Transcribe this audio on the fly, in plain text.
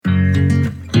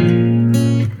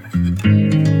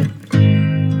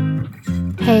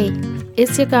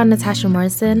It's your girl Natasha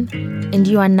Morrison, and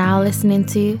you are now listening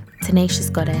to Tenacious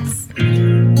Goddess.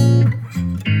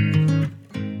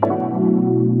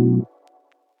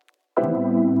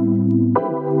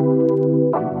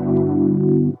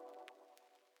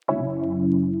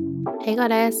 Hey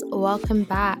Goddess, welcome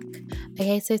back.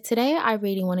 Okay, so today I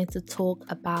really wanted to talk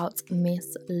about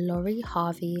Miss Lori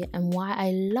Harvey and why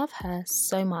I love her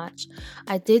so much.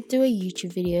 I did do a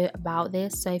YouTube video about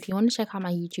this, so if you want to check out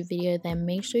my YouTube video, then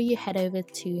make sure you head over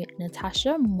to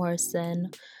Natasha Morrison.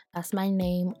 That's my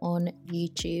name on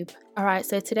YouTube. Alright,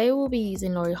 so today we'll be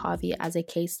using Lori Harvey as a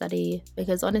case study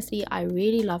because honestly, I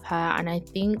really love her and I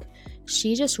think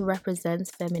she just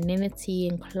represents femininity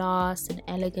and class and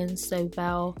elegance so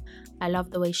well. I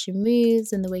love the way she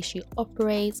moves and the way she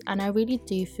operates, and I really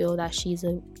do feel that she's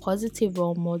a positive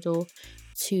role model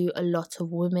to a lot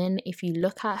of women. If you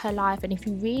look at her life and if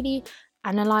you really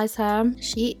analyze her,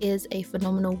 she is a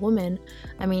phenomenal woman.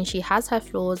 I mean, she has her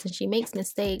flaws and she makes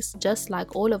mistakes just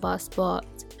like all of us, but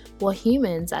we're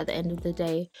humans at the end of the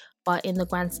day. But in the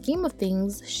grand scheme of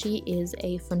things, she is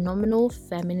a phenomenal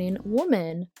feminine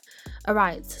woman.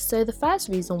 Alright, so the first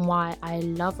reason why I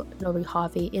love Lori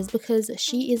Harvey is because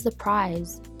she is the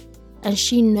prize. And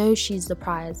she knows she's the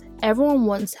prize. Everyone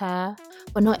wants her,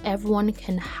 but not everyone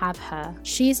can have her.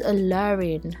 She's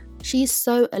alluring. She's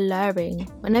so alluring.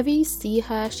 Whenever you see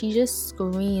her, she just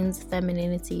screams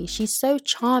femininity. She's so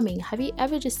charming. Have you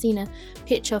ever just seen a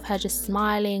picture of her just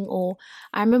smiling? Or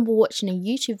I remember watching a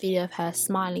YouTube video of her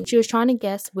smiling. She was trying to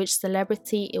guess which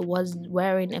celebrity it was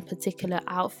wearing a particular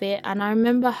outfit. And I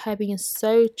remember her being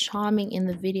so charming in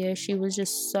the video. She was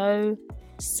just so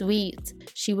sweet.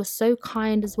 She was so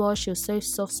kind as well. She was so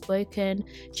soft-spoken.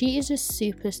 She is just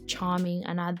super charming,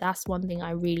 and that's one thing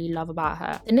I really love about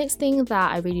her. The next thing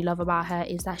that I really love about her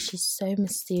is that she's so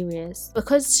mysterious.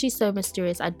 Because she's so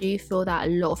mysterious, I do feel that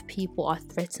a lot of people are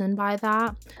threatened by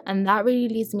that, and that really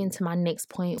leads me into my next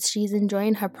point. She's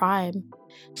enjoying her prime.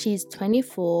 She's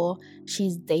 24,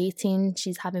 she's dating,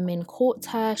 she's having men court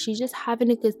her, she's just having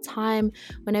a good time.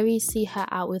 Whenever you see her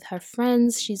out with her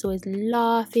friends, she's always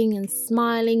laughing and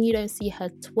smiling. You don't see her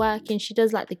twerking. She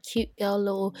does like the cute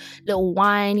girl little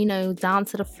whine, you know, down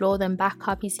to the floor, then back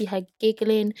up. You see her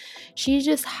giggling. She's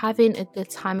just having a good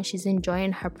time and she's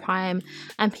enjoying her prime.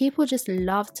 And people just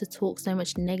love to talk so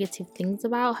much negative things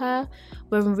about her,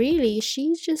 when really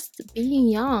she's just being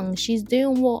young. She's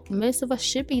doing what most of us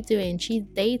should be doing. She's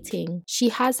dating. She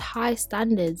has high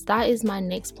standards. That is my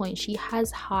next point. She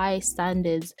has high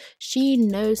standards. She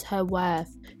knows her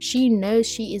worth. She knows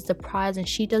she is the prize and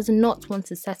she does not want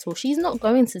to settle. She's not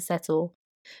going to settle.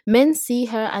 Men see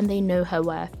her and they know her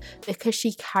worth because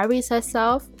she carries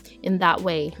herself in that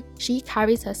way. She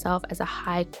carries herself as a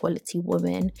high quality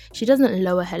woman. She doesn't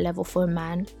lower her level for a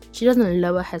man. She doesn't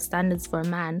lower her standards for a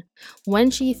man.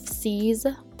 When she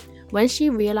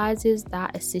realizes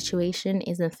that a situation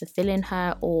isn't fulfilling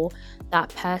her or that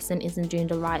person isn't doing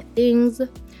the right things,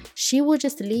 she will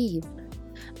just leave.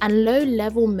 And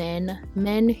low-level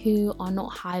men who are not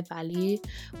high value,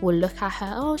 will look at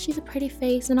her, oh, she's a pretty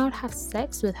face and I would have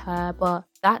sex with her, but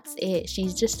that's it.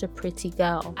 She's just a pretty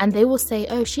girl. And they will say,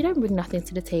 oh, she don't bring nothing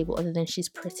to the table other than she's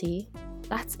pretty.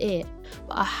 That's it.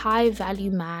 But a high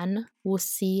value man will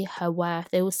see her worth.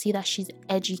 They will see that she's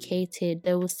educated.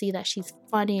 They will see that she's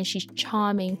funny and she's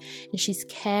charming and she's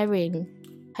caring.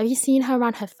 Have you seen her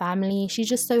around her family? She's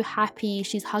just so happy.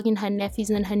 She's hugging her nephews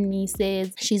and her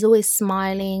nieces. She's always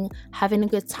smiling, having a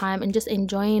good time and just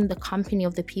enjoying the company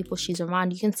of the people she's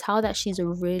around. You can tell that she's a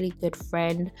really good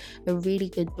friend, a really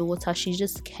good daughter. She's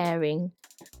just caring.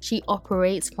 She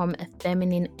operates from a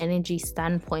feminine energy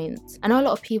standpoint. I know a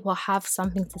lot of people have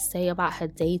something to say about her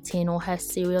dating or her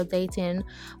serial dating,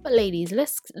 but ladies,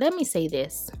 let me say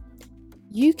this.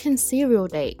 You can serial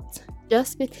date.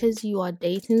 Just because you are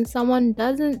dating someone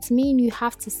doesn't mean you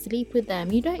have to sleep with them.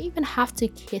 You don't even have to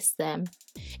kiss them.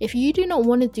 If you do not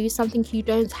want to do something, you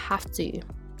don't have to.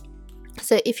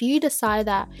 So if you decide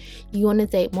that you want to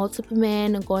date multiple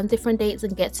men and go on different dates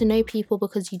and get to know people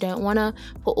because you don't want to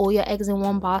put all your eggs in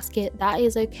one basket, that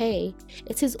is okay.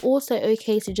 It is also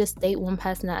okay to just date one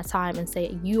person at a time and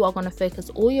say you are going to focus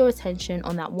all your attention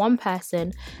on that one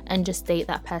person and just date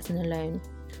that person alone.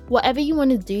 Whatever you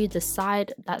want to do,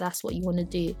 decide that that's what you want to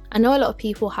do. I know a lot of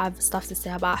people have stuff to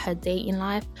say about her dating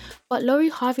life, but Lori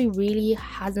Harvey really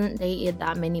hasn't dated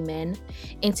that many men.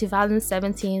 In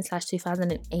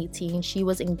 2017/2018, she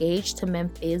was engaged to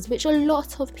Memphis, which a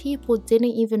lot of people didn't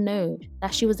even know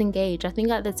that she was engaged. I think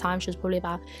at the time she was probably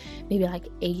about maybe like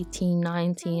 18,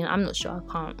 19. I'm not sure. I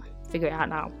can't figure it out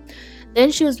now.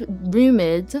 Then she was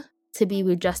rumored to be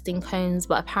with Justin Combs,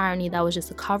 but apparently that was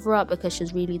just a cover-up because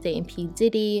she's really dating P.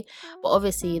 Diddy. But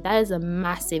obviously there is a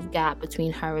massive gap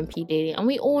between her and P. Diddy, and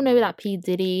we all know that P.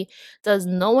 Diddy does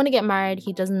not want to get married.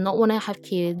 He does not want to have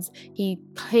kids. He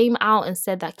came out and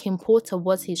said that Kim Porter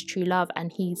was his true love,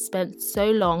 and he spent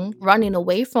so long running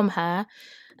away from her,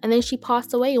 and then she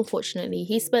passed away, unfortunately.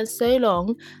 He spent so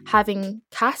long having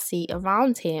Cassie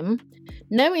around him,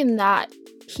 knowing that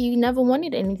he never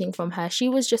wanted anything from her. She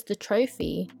was just a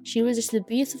trophy. She was just a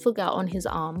beautiful girl on his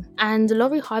arm. And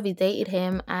Lori Harvey dated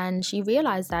him, and she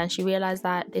realized that. And she realized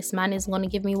that this man isn't going to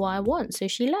give me what I want. So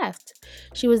she left.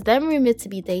 She was then rumored to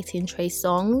be dating Trey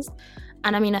Songz.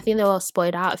 And I mean, I think they were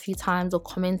spotted out a few times or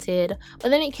commented. But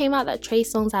then it came out that Trey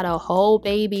Songz had a whole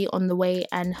baby on the way,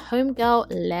 and homegirl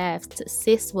left.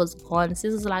 Sis was gone.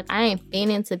 Sis was like, I ain't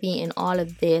feeling to be in all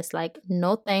of this. Like,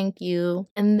 no thank you.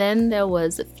 And then there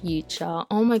was Future.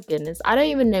 Oh my goodness. I don't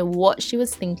even know what she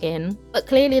was thinking. But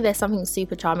clearly there's something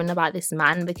super charming about this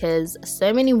man, because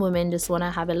so many women just want to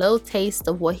have a little taste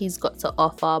of what he's got to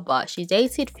offer. But she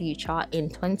dated Future in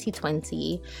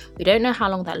 2020. We don't know how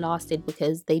long that lasted,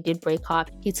 because they did break up.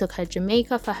 He took her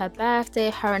Jamaica for her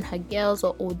birthday. Her and her girls were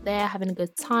all there having a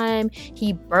good time.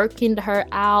 He Birkined her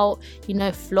out,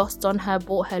 flossed on her,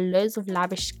 bought her loads of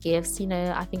lavish gifts.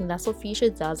 I think that's what Future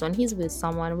does when he's with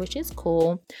someone, which is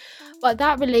cool. But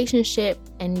that relationship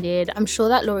ended. I'm sure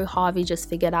that Lori Harvey just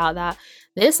figured out that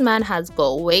this man has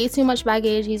got way too much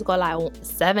baggage. He's got like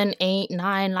 7, 8,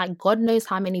 9, like God knows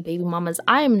how many baby mamas.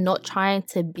 I am not trying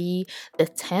to be the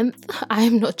 10th. I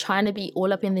am not trying to be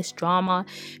all up in this drama.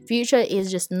 Future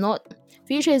is just not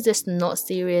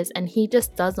serious, and he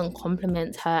just doesn't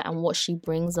compliment her and what she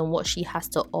brings and what she has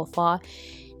to offer.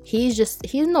 He's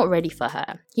not ready for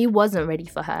her. He wasn't ready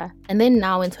for her. And then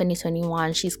now in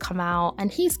 2021, he's come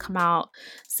out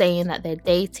saying that they're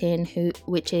dating,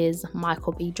 which is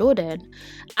Michael B. Jordan.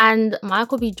 And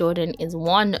Michael B. Jordan is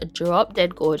one drop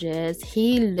dead gorgeous.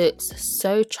 He looks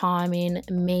so charming,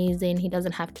 amazing. He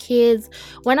doesn't have kids.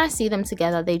 When I see them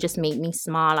together, they just make me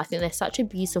smile. I think they're such a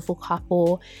beautiful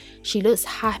couple. She looks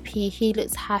happy. He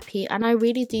looks happy. And I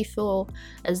really do feel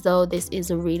as though this is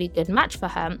a really good match for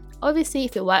her. Obviously,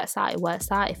 if it works out, it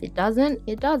works out. If it doesn't,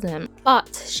 it doesn't.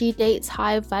 But she dates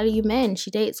high value men.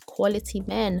 She dates quality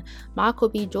men. Michael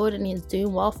B. Jordan is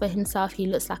doing well for himself. He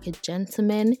looks like a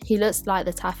gentleman. He looks like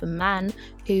the type of man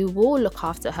who will look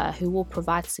after her, who will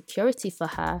provide security for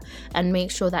her and make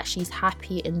sure that she's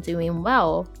happy and doing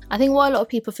well. I think what a lot of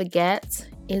people forget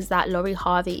is that Lori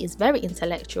Harvey is very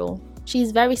intellectual.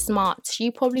 She's very smart. She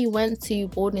probably went to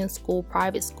boarding school,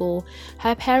 private school.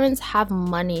 Her parents have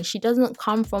money. She doesn't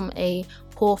come from a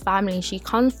poor family. She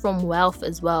comes from wealth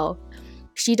as well.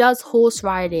 She does horse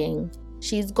riding.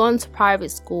 She's gone to private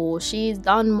school. She's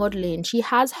done modeling. She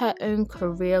has her own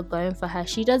career going for her.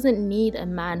 She doesn't need a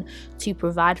man to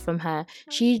provide from her.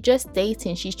 She's just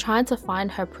dating. She's trying to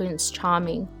find her Prince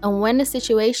Charming. And when a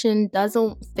situation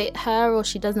doesn't fit her, or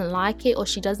she doesn't like it, or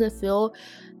she doesn't feel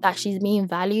that she's being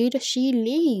valued, she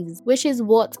leaves, which is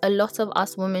what a lot of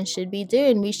us women should be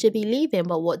doing. We should be leaving.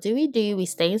 But what do? We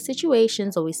stay in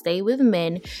situations, or we stay with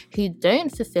men who don't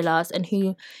fulfill us and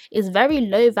who is very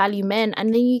low value men,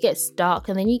 and then you get stuck,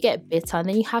 and then you get bitter, and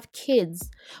then you have kids,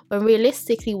 when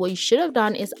realistically what you should have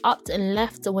done is upped and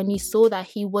left when you saw that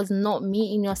he was not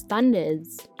meeting your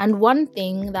standards. And one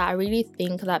thing that I really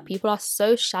think that people are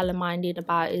so shallow-minded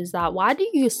about is that, why do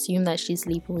you assume that she's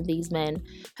sleeping with these men?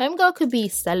 Homegirl could be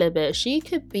celibate. She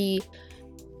could be,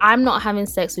 I'm not having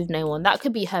sex with no one. That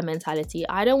could be her mentality.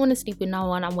 I don't want to sleep with no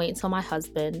one. I'm waiting till my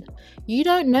husband. You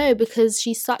don't know, because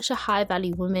she's such a high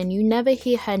value woman. You never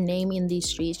hear her name in these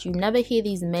streets. You never hear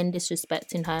these men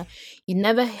disrespecting her. You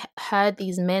never heard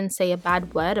these men say a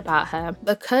bad word about her,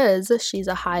 because she's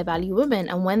a high value woman.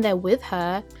 And when they're with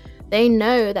her, they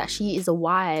know that she is a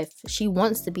wife. She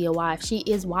wants to be a wife. She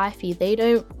is wifey. They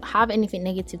don't have anything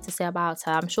negative to say about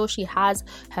her. I'm sure she has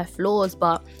her flaws,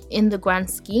 but in the grand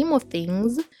scheme of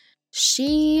things,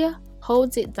 she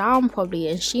holds it down probably,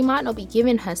 and she might not be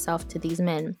giving herself to these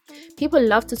men. People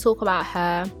love to talk about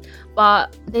her,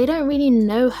 but they don't really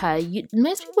know her.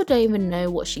 Most people don't even know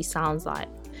what she sounds like.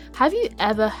 Have you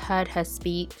ever heard her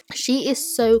speak? She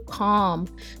is so calm.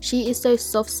 She is so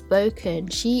soft-spoken.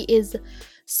 She is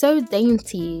so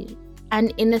dainty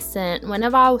and innocent.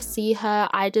 Whenever I see her,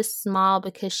 I just smile,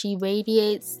 because she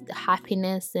radiates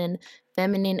happiness and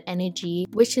feminine energy,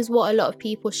 which is what a lot of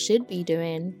people should be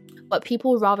doing. But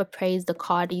people rather praise the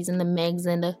Cardis and the Megs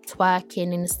and the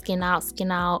twerking and the skin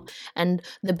out and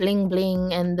the bling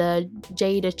bling and the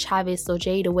Jada Chavis or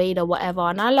Jada Wade or whatever.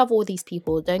 And I love all these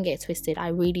people, don't get twisted, I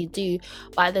really do.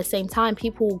 But at the same time,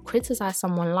 people criticize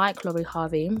someone like Lori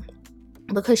Harvey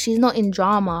because she's not in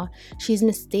drama. She's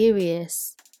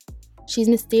mysterious. She's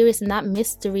mysterious, and that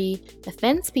mystery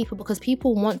offends people because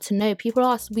people want to know.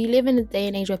 We live in a day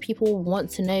and age where people want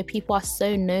to know. People are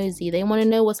so nosy. They want to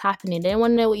know what's happening. They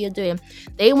want to know what you're doing.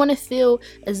 They want to feel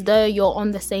as though you're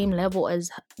on the same level as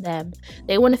them.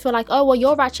 They want to feel like, oh, well,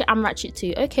 you're ratchet, I'm ratchet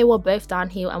too. Okay, we're both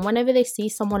downhill. And whenever they see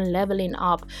someone leveling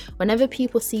up, whenever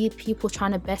people see people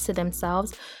trying to better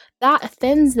themselves, that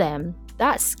offends them.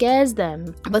 That scares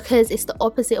them because it's the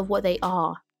opposite of what they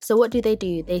are. So what do?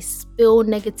 They spill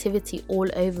negativity all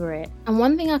over it. And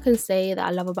one thing I can say that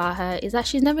I love about her is that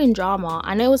she's never in drama.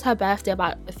 I know it was her birthday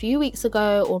about a few weeks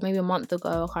ago or maybe a month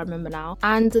ago, I can't remember now.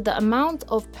 And the amount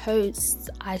of posts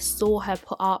I saw her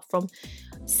put up from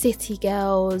City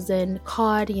Girls and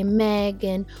Cardi and Meg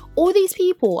and all these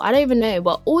people, I don't even know,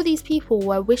 but all these people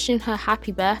were wishing her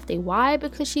happy birthday. Why?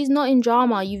 Because she's not in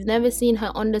drama. You've never seen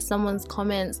her under someone's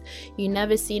comments. You've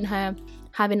never seen her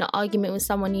having an argument with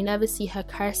someone. You never see her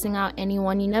cursing out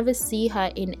anyone. You never see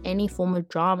her in any form of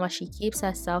drama. She keeps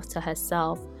herself to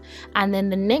herself. And then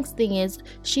the next thing is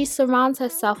she surrounds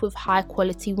herself with high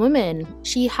quality women.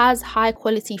 She has high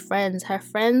quality friends. Her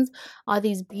friends are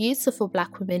these beautiful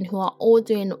black women who are all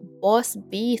doing boss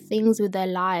B things with their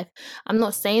life. I'm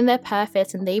not saying they're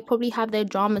perfect and they probably have their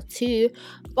drama too,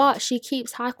 but she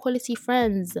keeps high quality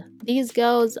friends. These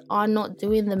girls are not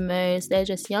doing the most. They're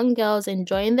just young girls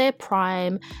enjoying their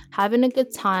prime, having a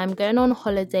good time, going on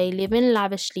holiday, living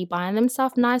lavishly, buying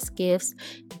themselves nice gifts,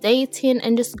 dating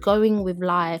and just going with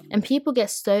life. And people get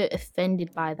so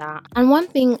offended by that. And one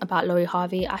thing about Lori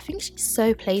Harvey, I think she's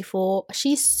so playful.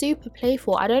 She's super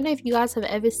playful. I don't know if you guys have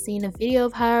ever seen a video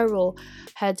of her or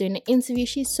her doing an interview.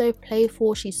 She's so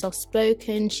playful. She's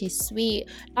soft-spoken. She's sweet.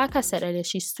 Like I said earlier,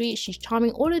 she's sweet. She's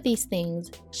charming. All of these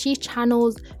things. She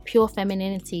channels pure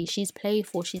femininity. She's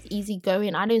playful. She's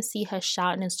easygoing. I don't see her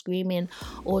shouting and screaming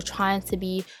or trying to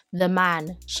be the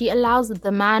man. She allows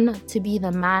the man to be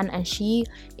the man, and she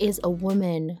is a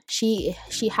woman. She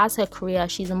has her career.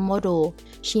 She's a model.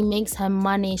 She makes her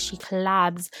money. She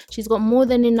collabs. She's got more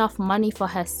than enough money for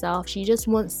herself. She just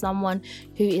wants someone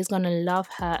who is going to love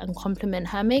her and compliment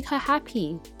her, make her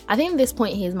happy. I think this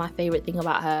point here is my favorite thing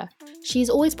about her. She's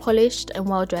always polished and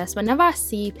well dressed. Whenever I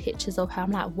see pictures of her,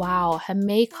 I'm like, wow, her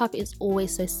makeup is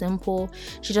always so simple.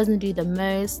 She doesn't do the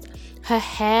most. Her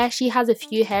hair, she has a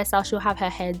few hairstyles. She'll have her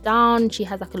hair down, she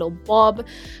has like a little bob,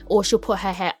 or she'll put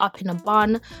her hair up in a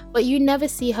bun, but you never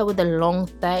see her with the long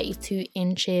 32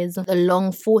 inches, the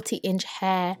long 40-inch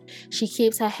hair. She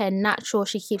keeps her hair natural.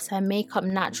 She keeps her makeup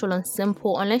natural and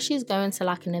simple, unless she's going to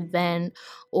like an event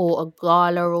or a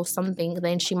gala or something,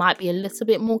 then she might be a little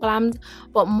bit more glammed,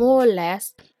 but more or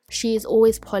less she's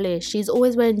always polished. She's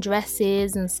always wearing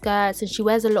dresses and skirts, and she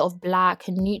wears a lot of black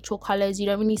and neutral colors. You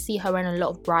don't really see her wearing a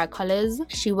lot of bright colors.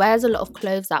 She wears a lot of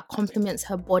clothes that complements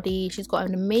her body. She's got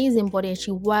an amazing body and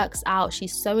she works out.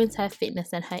 She's so into her fitness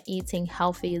and her eating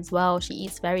healthy as well. She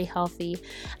eats very healthy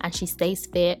and she stays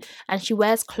fit, and she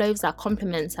wears clothes that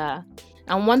complements her.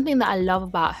 And one thing that I love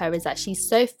about her is that she's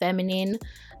so feminine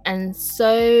and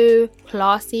so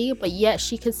classy, but yet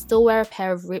she could still wear a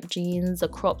pair of ripped jeans, a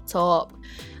crop top,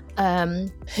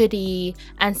 hoodie,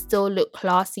 and still look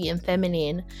classy and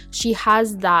feminine. She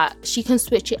has that. She can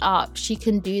switch it up. She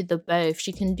can do the both.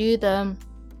 She can do the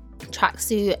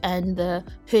tracksuit and the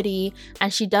hoodie,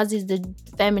 and she does the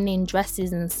feminine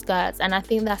dresses and skirts, and I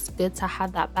think that's good to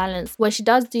have that balance. When she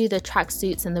does do the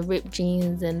tracksuits and the ripped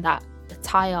jeans and that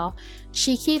attire,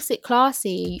 she keeps it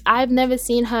classy. I've never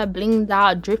seen her blinged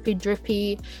out,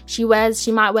 drippy. She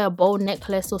might wear a bold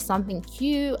necklace or something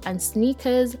cute and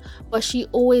sneakers, but she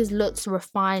always looks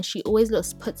refined. She always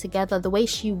looks put together. The way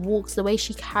she walks, the way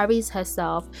she carries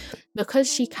herself,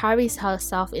 because she carries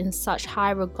herself in such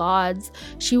high regards,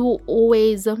 she will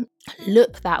always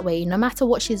look that way no matter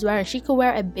what she's wearing. She could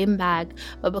wear a bin bag,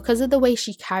 but because of the way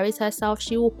she carries herself,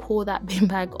 she will pull that bin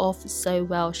bag off so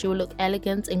well. She will look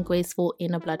elegant and graceful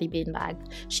in a bloody bin bag.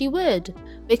 She would,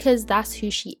 because that's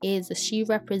who she is. She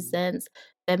represents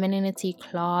femininity,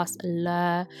 class,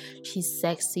 allure. She's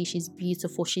sexy, she's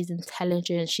beautiful, she's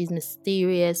intelligent, she's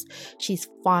mysterious, she's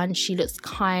fun, she looks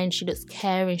kind, she looks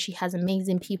caring, she has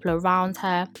amazing people around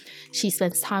her, she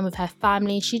spends time with her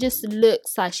family. She just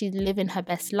looks like she's living her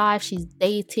best life. She's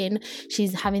dating,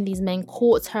 she's having these men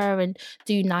court her and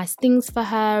do nice things for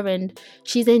her, and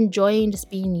she's enjoying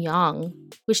just being young,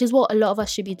 which is what a lot of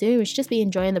us should be doing. We should just be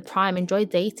enjoying the prime, enjoy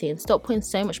dating, stop putting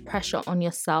so much pressure on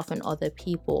yourself and other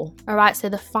people. Alright,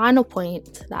 so the final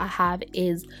point that I have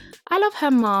is I love her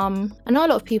mom. I know a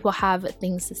lot of people have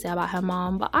things to say about her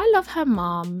mom, but I love her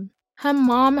mom. Her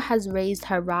mom has raised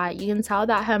her right. You can tell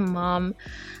that her mom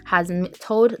has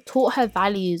taught her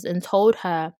values and told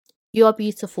her, You're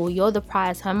beautiful. You're the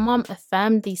prize. Her mom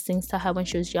affirmed these things to her when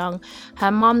she was young.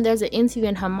 Her mom, there's an interview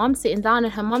and her mom sitting down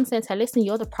and her mom saying to her, listen,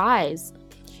 you're the prize.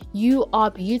 You are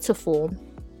beautiful.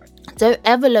 Don't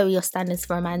ever lower your standards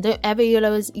for a man. Don't ever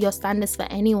lower your standards for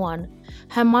anyone.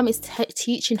 Her mom is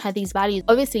teaching her these values.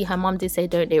 Obviously, her mom did say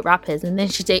don't date rappers, and then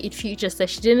she dated Future, so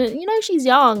she didn't, she's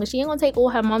young. She ain't gonna take all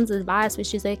her mom's advice,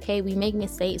 which is okay. We make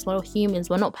mistakes. We're all humans.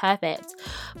 We're not perfect.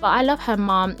 But I love her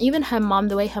mom. Even her mom,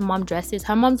 the way her mom dresses.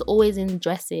 Her mom's always in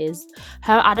dresses.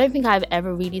 I don't think I've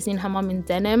ever really seen her mom in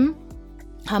denim.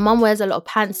 Her mom wears a lot of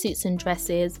pantsuits and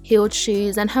dresses, heeled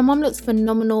shoes, and her mom looks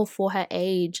phenomenal for her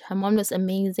age. Her mom looks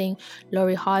amazing.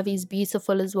 Lori Harvey's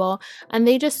beautiful as well. And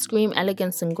they just scream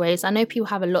elegance and grace. I know people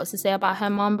have a lot to say about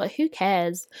her mom, but who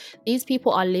cares? These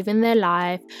people are living their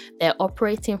life. They're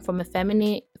operating from a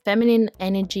feminine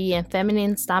energy and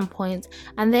feminine standpoint,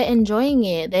 and they're enjoying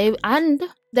it.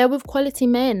 They're with quality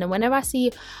men. And whenever I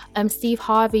see Steve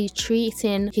Harvey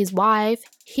treating his wife,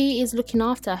 he is looking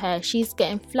after her. She's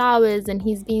getting flowers and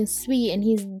he's being sweet and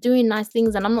he's doing nice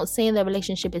things. And I'm not saying their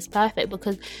relationship is perfect,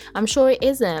 because I'm sure it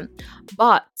isn't,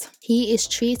 but he is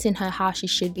treating her how she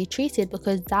should be treated,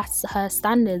 because that's her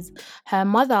standards. Her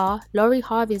mother, Lori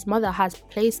Harvey's mother, has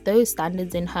placed those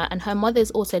standards in her, and her mother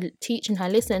is also teaching her,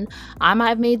 listen, I might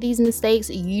have made these mistakes,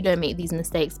 you don't make these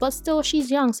mistakes. But still,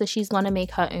 she's young, so she's gonna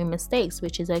make her own mistakes,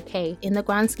 which is okay. In the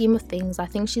grand scheme of things, I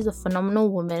think she's a phenomenal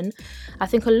woman. I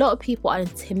think a lot of people are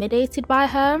intimidated by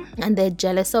her and they're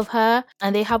jealous of her,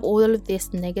 and they have all of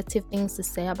this negative things to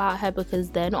say about her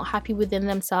because they're not happy within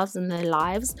themselves and their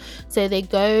lives. So they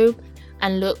go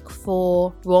and look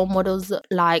for role models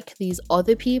like these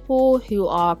other people who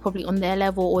are probably on their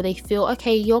level, or they feel,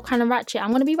 okay, you're kind of ratchet, I'm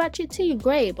going to be ratchet too,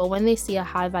 great. But when they see a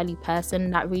high value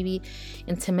person, that really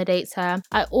intimidates her.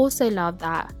 I also love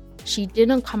that she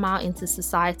didn't come out into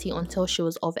society until she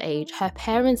was of age. Her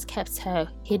parents kept her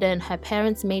hidden. Her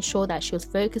parents made sure that she was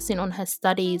focusing on her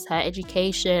studies, her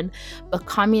education,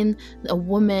 becoming a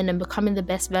woman and becoming the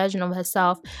best version of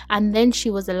herself. And then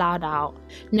she was allowed out.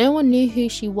 No one knew who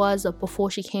she was before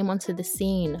she came onto the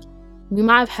scene. We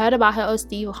might have heard about her,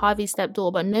 Steve Harvey's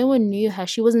stepdaughter, but no one knew her.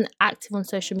 She wasn't active on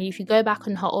social media. If you go back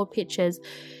on her old pictures,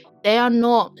 they are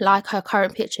not like her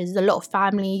current pictures. There's a lot of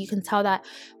family. You can tell that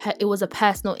it was a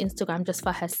personal Instagram just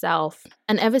for herself.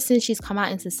 And ever since she's come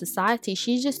out into society,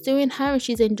 she's just doing her and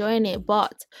she's enjoying it.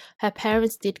 But her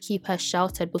parents did keep her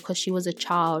sheltered because she was a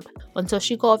child. Until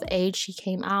she got of age, she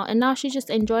came out, and now she's just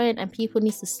enjoying it. And people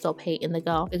need to stop hating the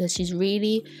girl, because she's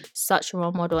really such a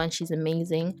role model and she's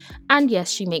amazing. And yes,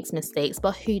 she makes mistakes,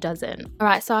 but who doesn't?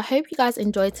 Alright, so I hope you guys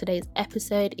enjoyed today's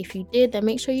episode. If you did, then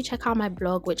make sure you check out my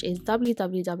blog, which is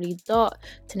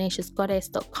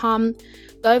www.tenaciousgoddess.com.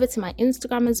 Go over to my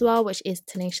Instagram as well, which is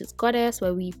Tenacious Goddess,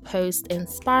 where we post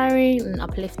inspiring and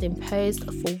uplifting posts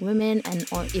for women. And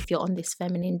if you're on this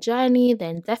feminine journey,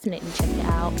 then definitely check it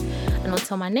out. And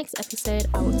until my next episode,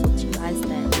 I will talk to you guys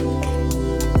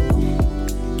then.